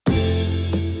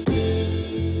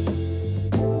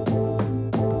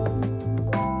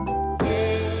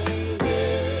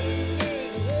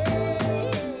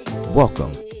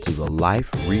Welcome to the Life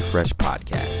Refresh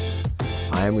Podcast.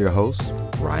 I am your host,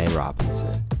 Ryan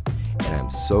Robinson, and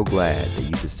I'm so glad that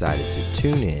you decided to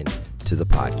tune in to the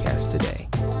podcast today.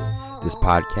 This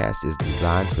podcast is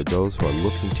designed for those who are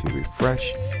looking to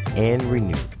refresh and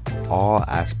renew all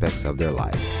aspects of their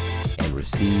life and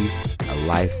receive a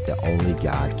life that only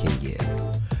God can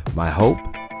give. My hope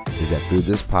is that through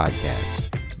this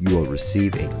podcast, you will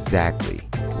receive exactly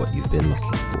what you've been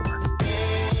looking for.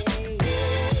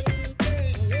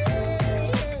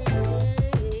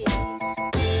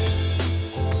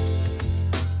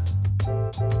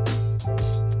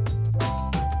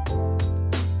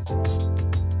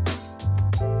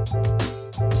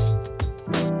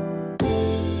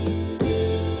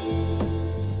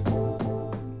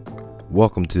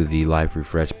 Welcome to the Life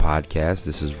Refresh Podcast.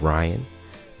 This is Ryan.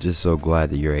 Just so glad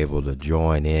that you're able to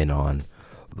join in on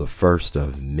the first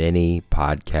of many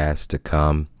podcasts to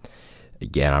come.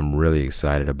 Again, I'm really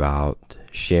excited about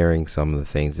sharing some of the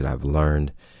things that I've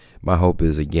learned. My hope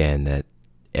is, again, that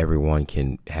everyone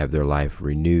can have their life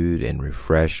renewed and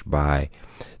refreshed by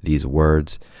these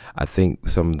words. I think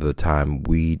some of the time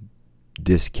we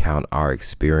discount our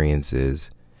experiences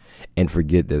and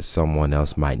forget that someone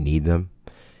else might need them.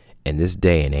 In this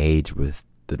day and age, with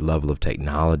the level of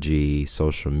technology,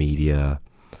 social media,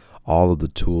 all of the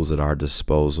tools at our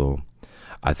disposal,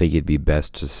 I think it'd be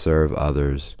best to serve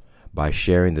others by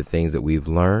sharing the things that we've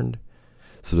learned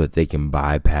so that they can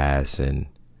bypass and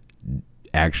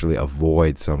actually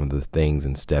avoid some of the things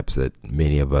and steps that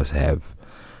many of us have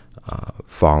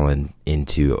fallen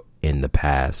into in the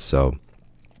past. So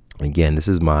again, this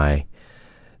is a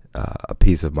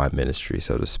piece of my ministry,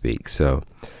 so to speak. So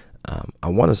I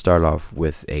want to start off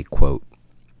with a quote,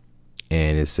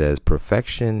 and it says,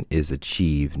 "Perfection is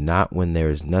achieved not when there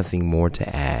is nothing more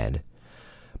to add,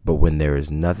 but when there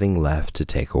is nothing left to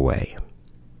take away."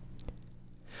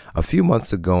 A few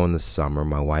months ago in the summer,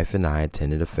 my wife and I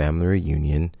attended a family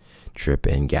reunion trip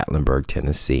in Gatlinburg,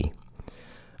 Tennessee.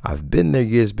 I've been there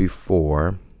years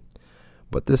before,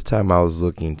 but this time I was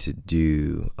looking to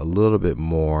do a little bit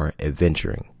more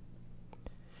adventuring.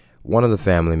 One of the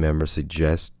family members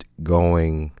suggested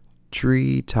going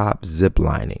treetop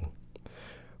ziplining,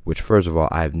 which, first of all,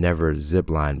 I've never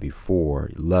ziplined before,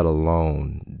 let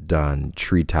alone done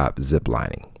treetop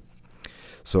ziplining.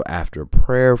 So after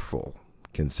prayerful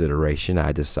consideration,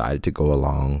 I decided to go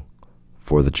along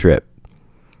for the trip.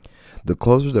 The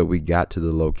closer that we got to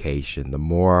the location, the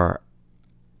more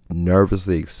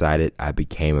nervously excited I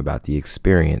became about the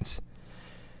experience.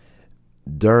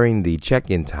 During the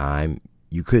check-in time,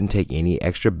 you couldn't take any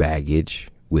extra baggage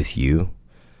with you,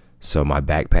 so my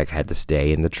backpack had to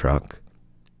stay in the truck,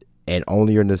 and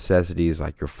only your necessities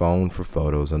like your phone for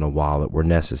photos and a wallet were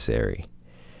necessary.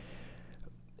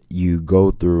 You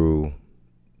go through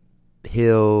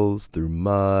hills, through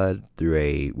mud,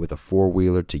 with a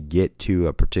four-wheeler to get to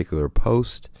a particular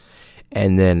post,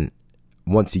 and then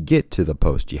once you get to the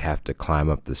post, you have to climb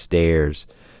up the stairs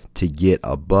to get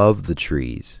above the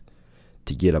trees,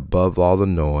 to get above all the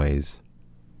noise.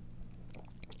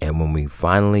 And when we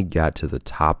finally got to the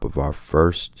top of our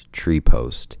first tree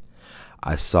post,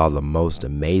 I saw the most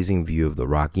amazing view of the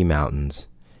Rocky Mountains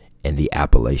and the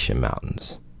Appalachian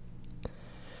Mountains.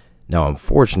 Now,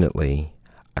 unfortunately,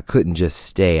 I couldn't just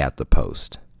stay at the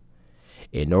post.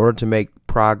 In order to make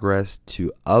progress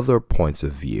to other points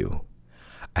of view,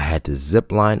 I had to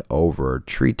zip line over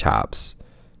treetops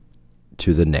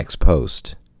to the next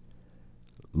post.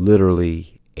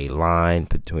 Literally a line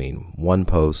between one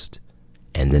post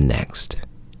and the next.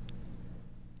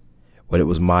 When it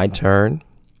was my turn,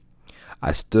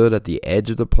 I stood at the edge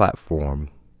of the platform,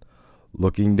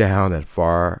 looking down at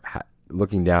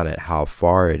how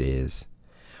far it is,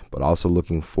 but also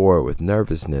looking forward with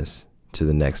nervousness to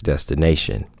the next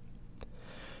destination.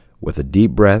 With a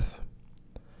deep breath,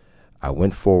 I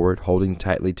went forward, holding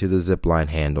tightly to the zipline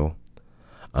handle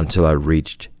until I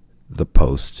reached the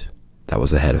post that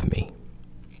was ahead of me.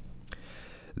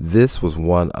 This was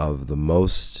one of the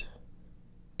most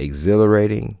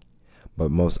exhilarating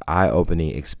but most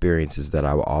eye-opening experiences that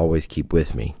I will always keep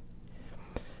with me.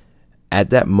 At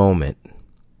that moment,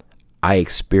 I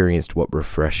experienced what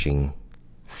refreshing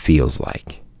feels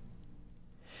like.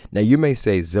 Now, you may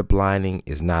say ziplining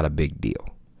is not a big deal,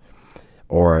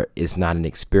 or it's not an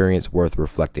experience worth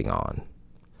reflecting on.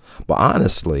 But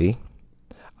honestly,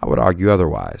 I would argue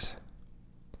otherwise.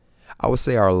 I would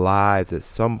say our lives at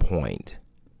some point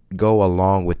go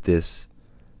along with this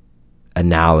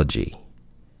analogy.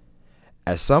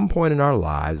 At some point in our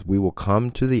lives, we will come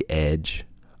to the edge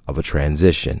of a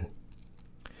transition.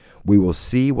 We will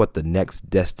see what the next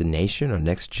destination or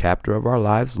next chapter of our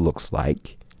lives looks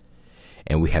like,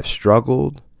 And we have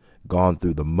struggled, gone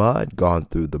through the mud, gone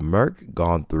through the murk,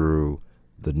 gone through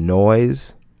the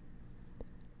noise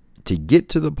to get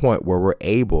to the point where we're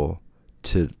able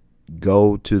to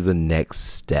go to the next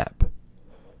step.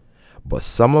 But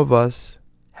some of us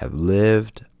have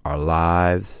lived our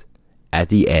lives at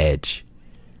the edge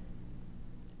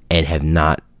and have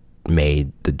not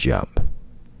made the jump.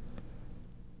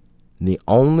 The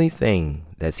only thing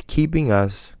that's keeping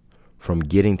us from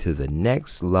getting to the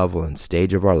next level and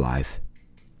stage of our life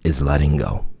is letting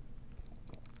go.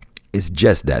 It's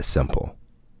just that simple.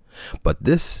 But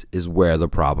this is where the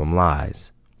problem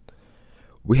lies.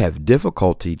 We have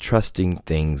difficulty trusting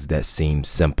things that seem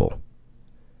simple.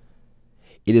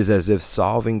 It is as if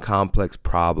solving complex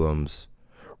problems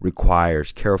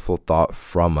requires careful thought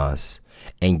from us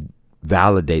and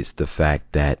validates the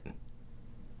fact that,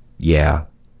 yeah,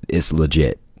 it's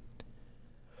legit.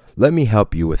 Let me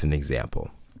help you with an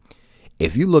example.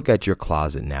 If you look at your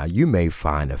closet now, you may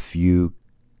find a few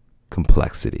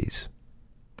complexities.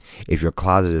 If your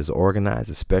closet is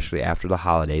organized, especially after the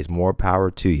holidays, more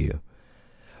power to you.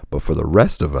 But for the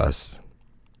rest of us,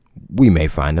 we may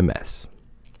find a mess.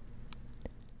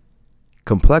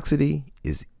 Complexity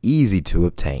is easy to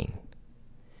obtain,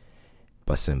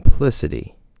 but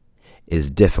simplicity is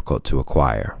difficult to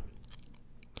acquire.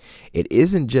 It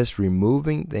isn't just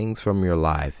removing things from your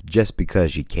life just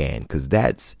because you can, because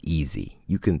that's easy.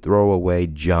 You can throw away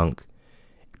junk,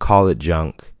 call it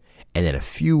junk, and then a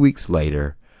few weeks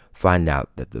later, find out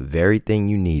that the very thing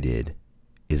you needed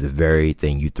is the very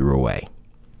thing you threw away.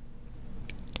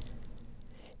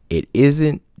 It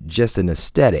isn't just an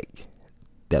aesthetic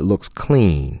that looks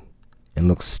clean and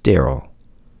looks sterile.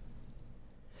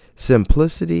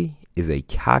 Simplicity is a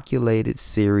calculated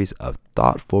series of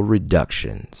thoughtful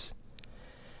reductions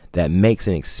that makes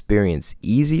an experience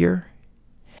easier,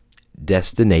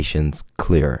 destinations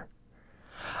clearer.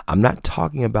 I'm not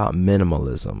talking about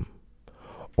minimalism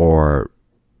or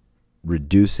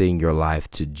reducing your life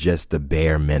to just the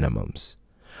bare minimums.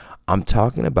 I'm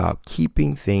talking about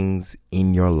keeping things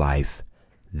in your life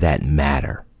that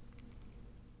matter.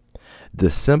 The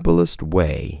simplest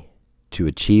way to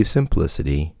achieve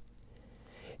simplicity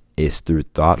is through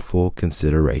thoughtful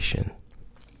consideration.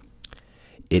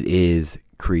 It is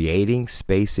creating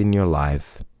space in your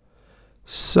life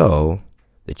so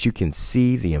that you can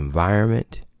see the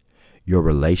environment, your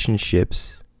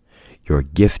relationships, your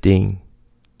gifting,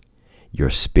 your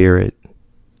spirit,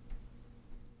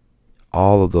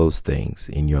 all of those things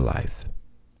in your life.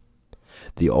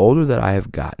 The older that I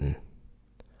have gotten,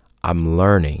 I'm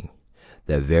learning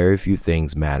that very few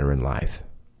things matter in life.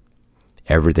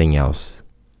 Everything else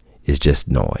is just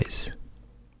noise.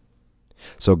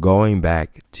 So going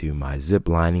back to my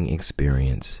ziplining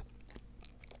experience,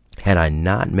 had I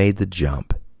not made the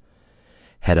jump,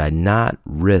 had I not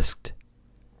risked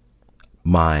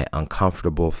my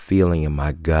uncomfortable feeling in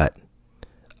my gut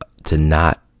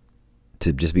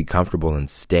to just be comfortable and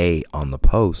stay on the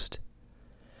post,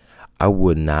 I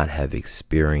would not have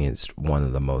experienced one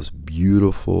of the most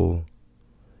beautiful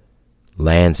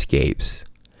landscapes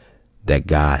that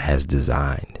God has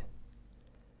designed.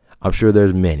 I'm sure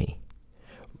there's many,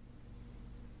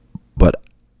 but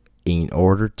in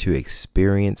order to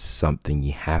experience something,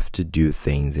 you have to do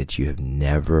things that you have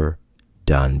never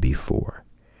done before.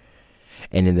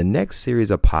 And in the next series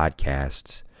of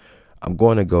podcasts, I'm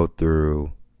going to go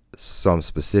through some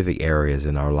specific areas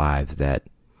in our lives that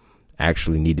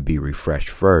actually need to be refreshed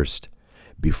first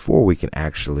before we can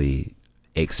actually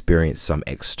experience some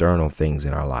external things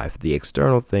in our life. The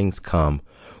external things come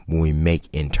when we make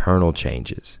internal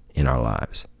changes in our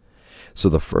lives. So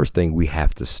the first thing we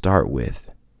have to start with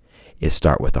is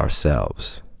start with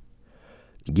ourselves.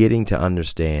 Getting to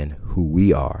understand who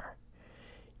we are.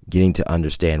 Getting to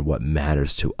understand what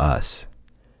matters to us.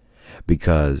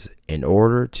 Because in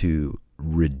order to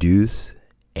reduce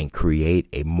and create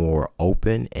a more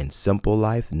open and simple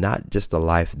life, not just a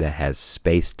life that has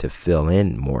space to fill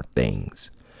in more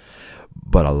things,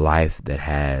 but a life that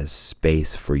has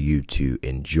space for you to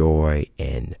enjoy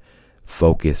and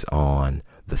focus on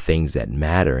the things that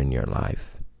matter in your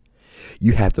life,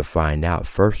 you have to find out,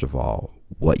 first of all,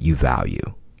 what you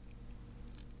value.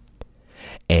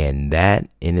 And that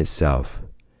in itself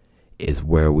is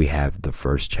where we have the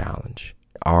first challenge.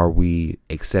 Are we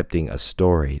accepting a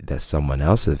story that someone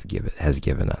else has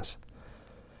given us?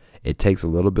 It takes a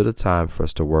little bit of time for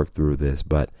us to work through this,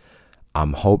 but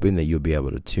I'm hoping that you'll be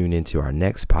able to tune into our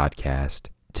next podcast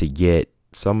to get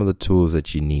some of the tools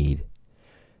that you need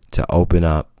to open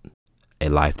up a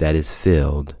life that is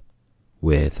filled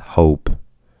with hope,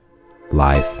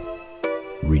 life,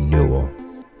 renewal,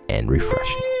 and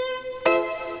refreshing.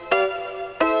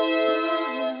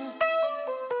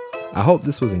 I hope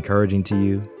this was encouraging to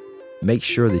you. Make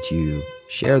sure that you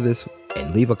share this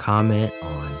and leave a comment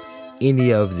on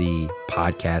any of the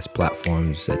podcast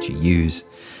platforms that you use.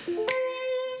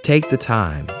 Take the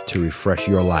time to refresh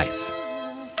your life.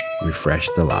 Refresh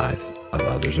the life of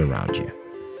others around you.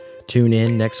 Tune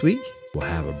in next week. We'll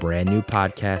have a brand new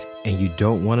podcast, and you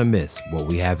don't want to miss what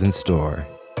we have in store.